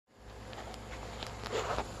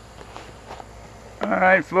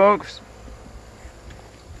Alright folks,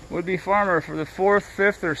 would-be farmer for the 4th,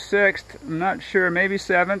 5th, or 6th, I'm not sure, maybe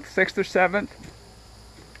 7th, 6th or 7th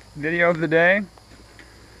video of the day.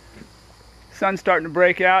 Sun's starting to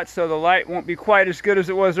break out, so the light won't be quite as good as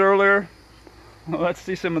it was earlier. Well, let's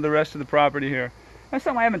see some of the rest of the property here. That's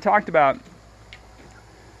something I haven't talked about,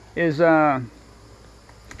 is what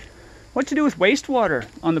to do with wastewater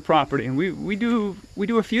on the property. And we do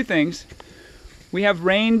a few things. We have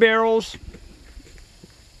rain barrels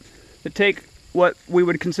that take what we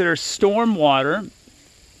would consider storm water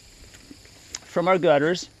from our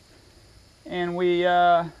gutters, and we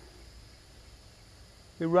run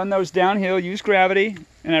those downhill, use gravity,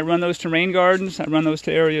 and I run those to rain gardens. I run those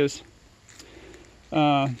to areas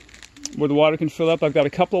where the water can fill up. I've got a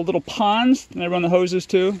couple of little ponds that I run the hoses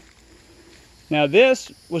to. Now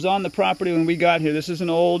this was on the property when we got here. This is an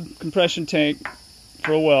old compression tank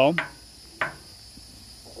for a well.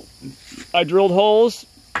 I drilled holes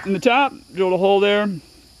in the top, drilled a hole there.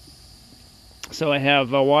 So I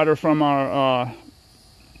have water from our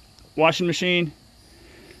washing machine.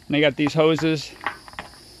 And I got these hoses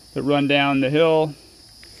that run down the hill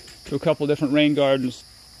to a couple different rain gardens.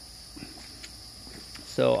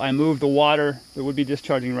 So I moved the water that would be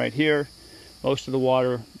discharging right here. Most of the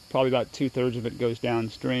water, probably about 2/3 of it, goes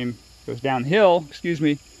downstream, goes downhill, excuse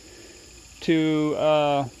me, to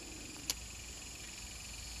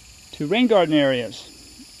rain garden areas.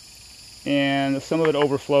 And some of it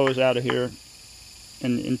overflows out of here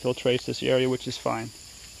and infiltrates this area, which is fine.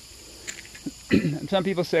 And some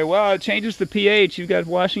people say, well, it changes the pH. You've got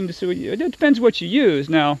washing to sewage. It depends what you use.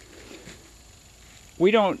 Now,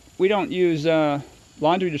 we don't use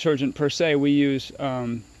laundry detergent per se. We use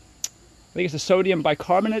I think it's a sodium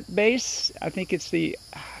bicarbonate base. I think it's the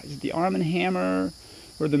Arm & Hammer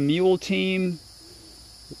or the Mule Team.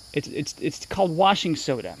 It's called washing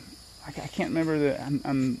soda. I can't remember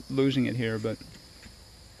I'm losing it here, but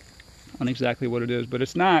on exactly what it is. But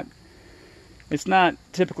it's not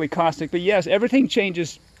typically caustic. But yes, everything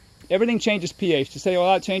changes pH. To say,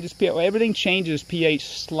 well, it changes pH, well, everything changes pH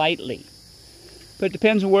slightly. But it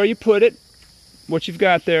depends on where you put it, what you've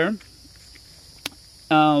got there.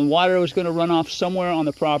 Water was going to run off somewhere on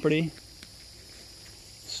the property,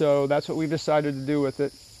 so that's what we've decided to do with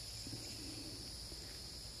it.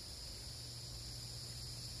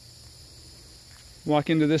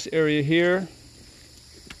 Walk into this area here.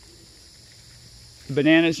 The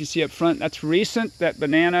bananas you see up front, that's recent. That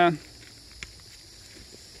banana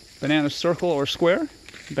circle or square,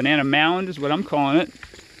 banana mound is what I'm calling it.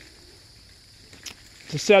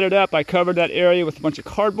 To set it up, I covered that area with a bunch of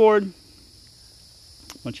cardboard,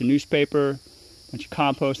 a bunch of newspaper, a bunch of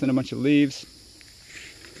compost, and a bunch of leaves.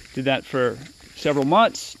 Did that for several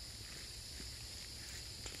months.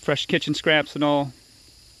 Fresh kitchen scraps and all.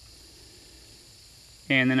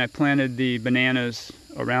 And then I planted the bananas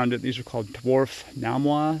around it. These are called dwarf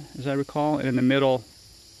namuas, as I recall. And in the middle,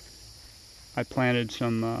 I planted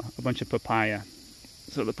a bunch of papaya.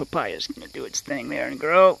 So the papaya is going to do its thing there and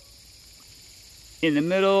grow. In the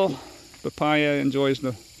middle, papaya enjoys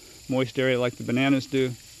the moist area like the bananas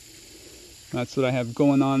do. That's what I have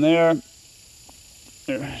going on there.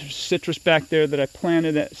 There's citrus back there that I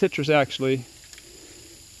planted. That citrus actually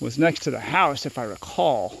was next to the house, if I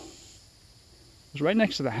recall. It was right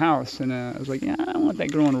next to the house, and I was like, yeah, I don't want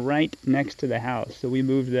that growing right next to the house. So we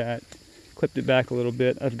moved that, clipped it back a little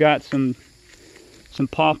bit. I've got some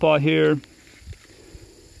pawpaw here,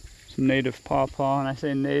 some native pawpaw. And I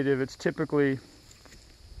say native, it's typically,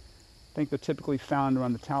 I think they're typically found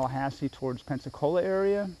around the Tallahassee towards Pensacola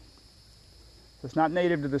area. So it's not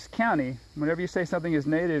native to this county. Whenever you say something is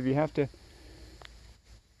native, you have to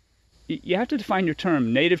define your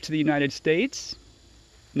term. Native to the United States,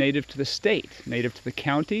 native to the state, native to the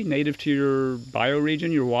county, native to your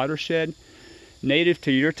bioregion, your watershed, native to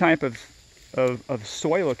your type of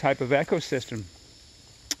soil or type of ecosystem,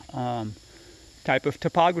 type of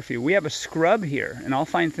topography. We have a scrub here, and I'll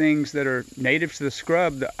find things that are native to the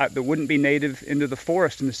scrub that wouldn't be native into the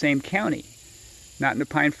forest in the same county, not in the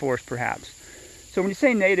pine forest perhaps. So when you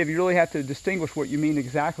say native, you really have to distinguish what you mean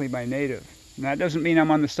exactly by native. And that doesn't mean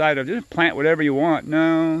I'm on the side of just plant whatever you want.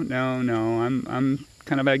 No. I'm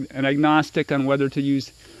kind of an agnostic on whether to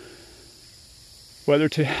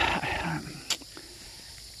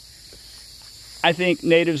I think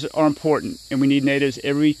natives are important, and we need natives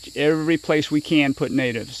every place we can put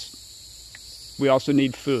natives. We also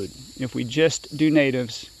need food. If we just do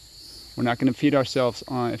natives, we're not going to feed ourselves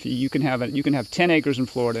on. If you can have 10 acres in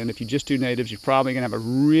Florida, and if you just do natives, you're probably going to have a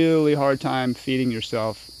really hard time feeding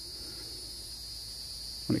yourself.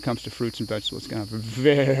 When it comes to fruits and vegetables, it's going to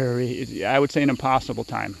have I would say, an impossible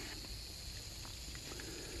time.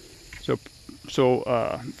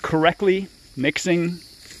 correctly mixing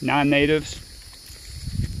non-natives,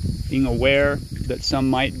 being aware that some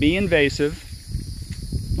might be invasive,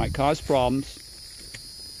 might cause problems.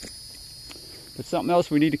 But something else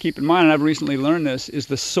we need to keep in mind, and I've recently learned this, is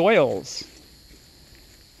the soils.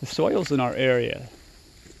 The soils in our area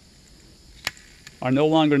are no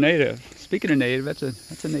longer native. Speaking of native,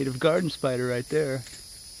 that's a native garden spider right there.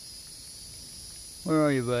 Where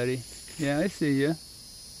are you, buddy? Yeah, I see you.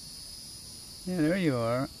 Yeah, there you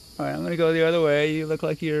are. All right, I'm going to go the other way. You look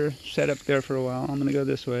like you're set up there for a while. I'm going to go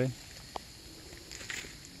this way.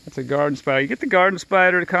 That's a garden spider. You get the garden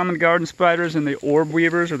spider, the common garden spiders, and the orb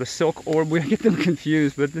weavers, or the silk orb weavers. I get them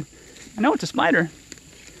confused, but I know it's a spider.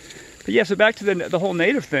 But yeah, so back to the whole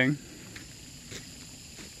native thing.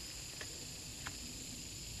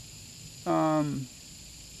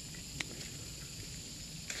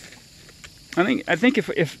 I think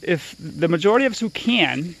if the majority of us who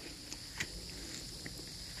can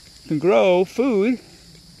grow food,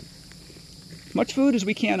 as much food as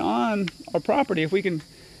we can on our property, if we can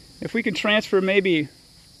transfer maybe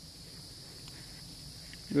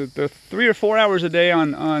the 3 or 4 hours a day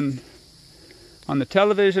on the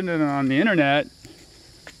television and on the internet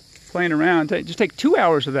playing around, just take 2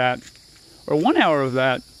 hours of that or 1 hour of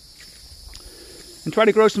that and try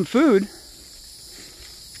to grow some food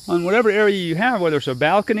on whatever area you have, whether it's a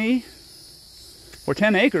balcony or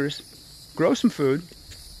 10 acres. Grow some food,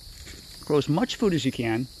 grow as much food as you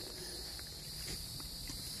can.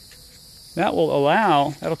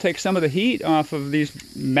 That'll take some of the heat off of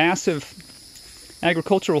these massive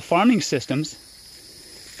agricultural farming systems.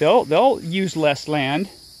 They'll use less land.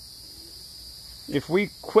 If we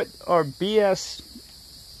quit our BS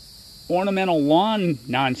ornamental lawn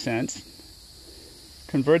nonsense,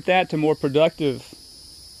 convert that to more productive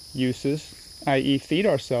uses, i.e. feed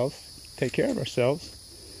ourselves, take care of ourselves,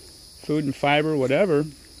 food and fiber, whatever,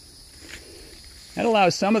 that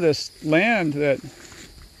allows some of this land that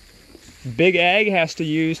Big Ag has to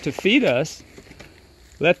use to feed us,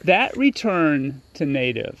 let that return to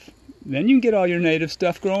native. Then you can get all your native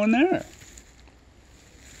stuff growing there.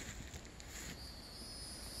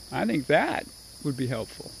 I think that would be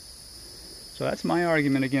helpful. So that's my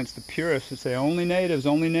argument against the purists who say only natives,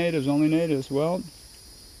 only natives, only natives. Well,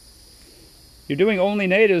 you're doing only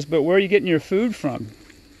natives, but where are you getting your food from?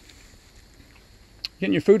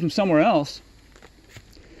 Getting your food from somewhere else.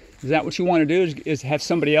 Is that what you want to do, is have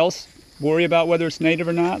somebody else worry about whether it's native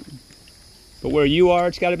or not? But where you are,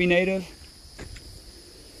 it's got to be native?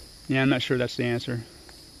 Yeah, I'm not sure that's the answer.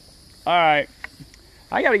 All right.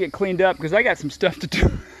 I got to get cleaned up because I got some stuff to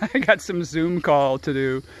do. I got some Zoom call to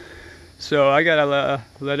do. So I got to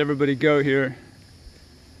let everybody go here.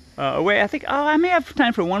 Wait, I think, I may have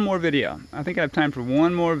time for one more video. I think I have time for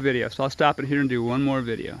one more video. So I'll stop it here and do one more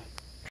video.